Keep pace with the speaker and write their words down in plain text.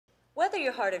Whether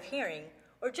you're hard of hearing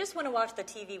or just want to watch the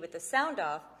TV with the sound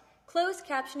off, closed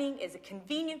captioning is a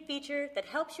convenient feature that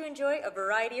helps you enjoy a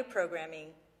variety of programming.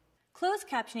 Closed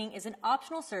captioning is an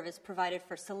optional service provided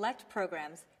for select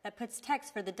programs that puts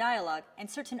text for the dialogue and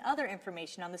certain other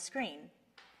information on the screen.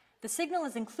 The signal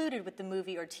is included with the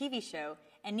movie or TV show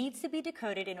and needs to be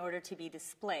decoded in order to be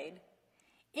displayed.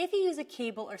 If you use a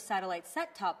cable or satellite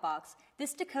set-top box,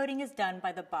 this decoding is done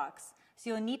by the box, so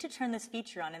you'll need to turn this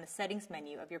feature on in the settings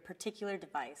menu of your particular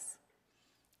device.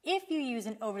 If you use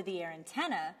an over-the-air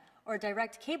antenna or a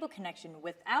direct cable connection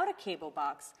without a cable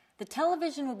box, the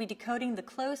television will be decoding the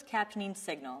closed captioning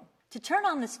signal. To turn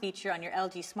on this feature on your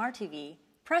LG Smart TV,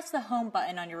 press the Home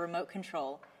button on your remote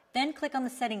control, then click on the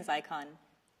Settings icon,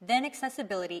 then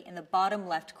Accessibility in the bottom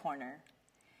left corner.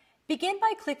 Begin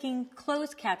by clicking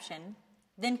Closed Caption,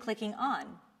 then clicking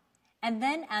On, and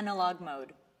then Analog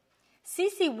Mode.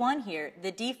 CC1 here,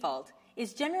 the default,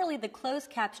 is generally the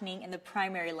closed captioning in the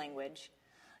primary language.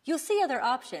 You'll see other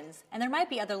options, and there might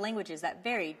be other languages that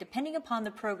vary depending upon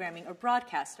the programming or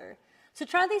broadcaster, so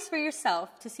try these for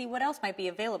yourself to see what else might be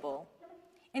available.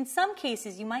 In some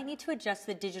cases, you might need to adjust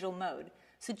the digital mode,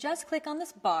 so just click on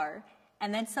this bar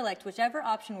and then select whichever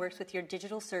option works with your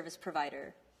digital service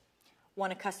provider.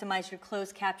 Want to customize your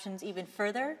closed captions even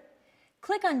further?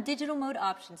 Click on Digital Mode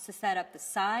options to set up the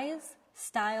size,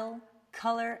 style,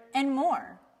 color, and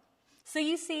more. So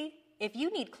you see, if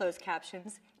you need closed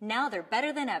captions, now they're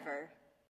better than ever.